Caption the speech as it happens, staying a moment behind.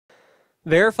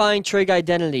Verifying trig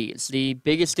identities. The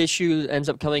biggest issue ends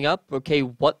up coming up, okay,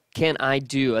 what can I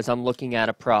do as I'm looking at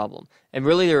a problem? And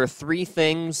really there are three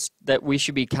things that we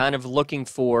should be kind of looking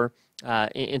for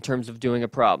in terms of doing a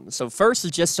problem. So first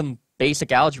is just some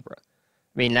basic algebra.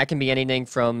 I mean, that can be anything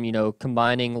from,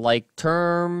 combining like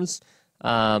terms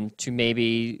to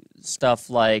maybe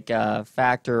stuff like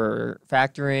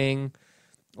factoring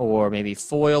or maybe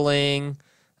foiling.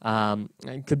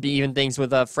 It could be even things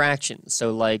with fractions.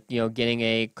 So like, getting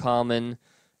a common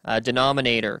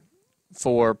denominator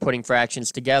for putting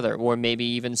fractions together, or maybe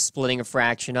even splitting a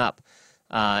fraction up.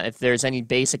 If there's any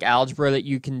basic algebra that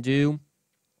you can do,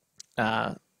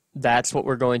 that's what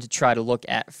we're going to try to look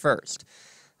at first.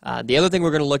 The other thing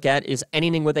we're going to look at is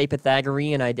anything with a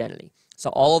Pythagorean identity. So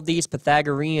all of these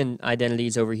Pythagorean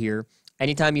identities over here,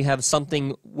 anytime you have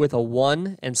something with a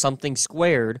 1 and something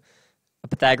squared, a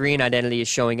Pythagorean identity is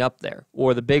showing up there.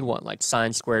 Or the big one, like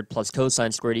sine squared plus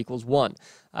cosine squared equals 1.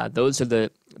 Those are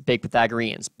the big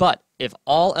Pythagoreans. But if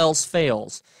all else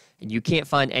fails, and you can't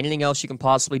find anything else you can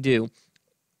possibly do,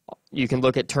 you can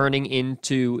look at turning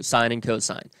into sine and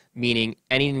cosine, meaning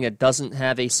anything that doesn't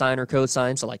have a sine or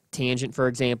cosine, so like tangent, for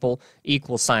example,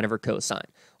 equals sine over cosine,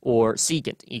 or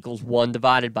secant equals 1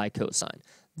 divided by cosine.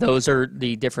 Those are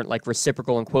the different like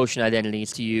reciprocal and quotient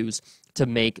identities to use to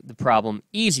make the problem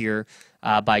easier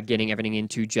by getting everything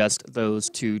into just those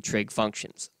two trig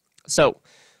functions. So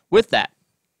with that,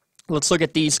 let's look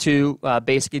at these two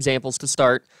basic examples to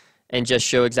start and just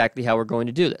show exactly how we're going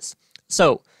to do this.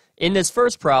 So in this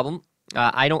first problem,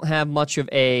 I don't have much of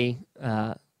a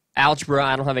algebra.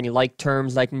 I don't have any like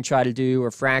terms I can try to do or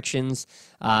fractions.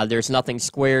 There's nothing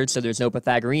squared, so there's no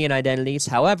Pythagorean identities.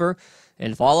 However,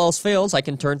 and if all else fails, I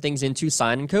can turn things into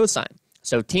sine and cosine.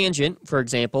 So tangent, for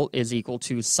example, is equal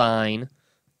to sine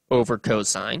over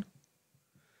cosine.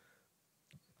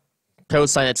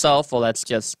 Cosine itself, well, that's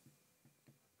just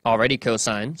already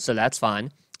cosine, so that's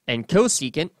fine. And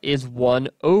cosecant is 1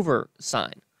 over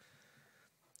sine.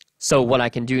 So what I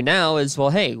can do now is, well,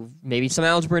 hey, maybe some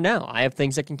algebra now. I have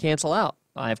things that can cancel out.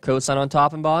 I have cosine on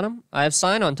top and bottom. I have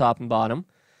sine on top and bottom.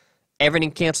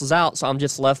 Everything cancels out, so I'm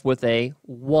just left with a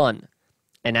 1.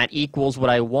 And that equals what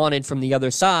I wanted from the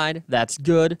other side. That's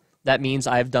good. That means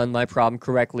I've done my problem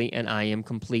correctly and I am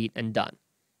complete and done.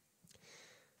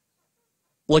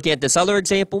 Looking at this other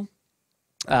example,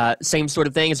 same sort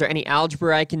of thing. Is there any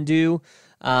algebra I can do?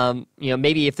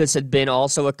 Maybe if this had been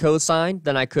also a cosine,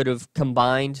 then I could have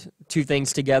combined two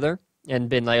things together and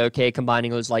been like, okay, combining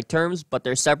those like terms, but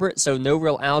they're separate, so no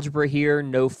real algebra here,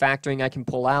 no factoring I can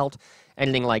pull out,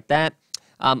 anything like that.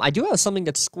 I do have something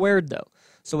that's squared, though.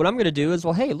 So what I'm going to do is,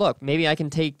 well, hey, look, maybe I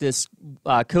can take this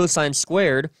cosine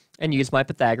squared and use my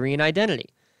Pythagorean identity.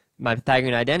 My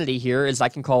Pythagorean identity here is I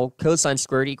can call cosine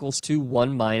squared equals to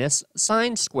 1 minus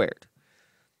sine squared.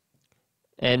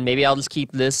 And maybe I'll just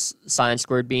keep this sine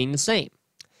squared being the same.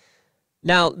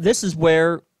 Now, this is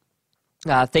where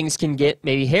things can get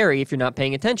maybe hairy if you're not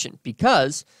paying attention,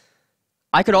 because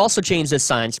I could also change this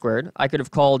sine squared. I could have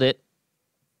called it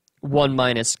 1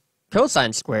 minus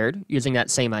cosine squared using that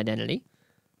same identity,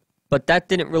 but that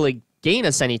didn't really gain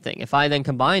us anything. If I then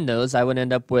combine those, I would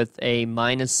end up with a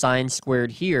minus sine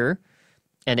squared here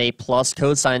and a plus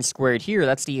cosine squared here.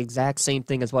 That's the exact same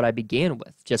thing as what I began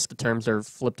with, just the terms are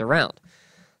flipped around.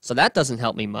 So that doesn't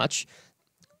help me much.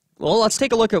 Well, let's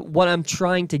take a look at what I'm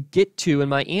trying to get to in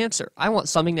my answer. I want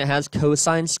something that has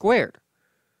cosine squared.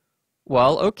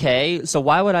 Well, okay, so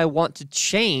why would I want to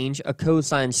change a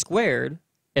cosine squared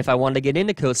if I wanted to get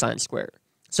into cosine squared?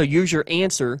 So use your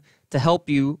answer to help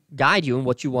you, guide you in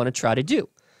what you want to try to do.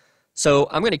 So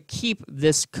I'm going to keep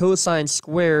this cosine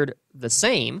squared the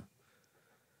same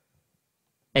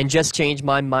and just change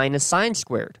my minus sine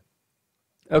squared.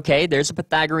 Okay, there's a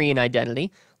Pythagorean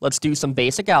identity. Let's do some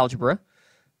basic algebra.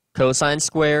 Cosine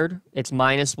squared, it's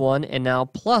minus 1, and now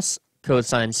plus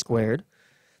cosine squared.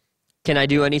 Can I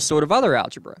do any sort of other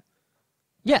algebra?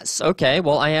 Yes, okay,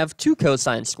 well, I have 2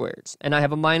 cosine squareds, and I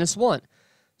have a minus 1.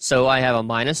 So I have a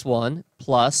minus 1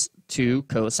 plus 2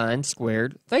 cosine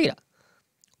squared theta.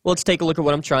 Well, let's take a look at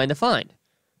what I'm trying to find.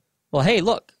 Well, hey,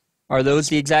 look, are those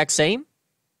the exact same?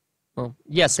 Well,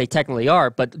 yes, they technically are,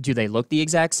 but do they look the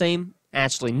exact same?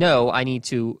 Actually, no, I need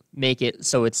to make it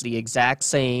so it's the exact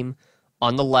same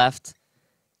on the left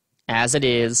as it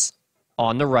is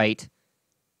on the right,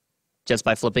 just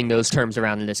by flipping those terms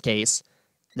around in this case.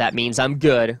 That means I'm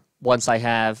good once I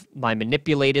have my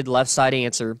manipulated left side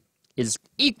answer is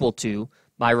equal to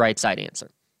my right side answer.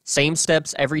 Same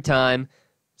steps every time.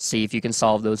 See if you can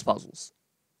solve those puzzles.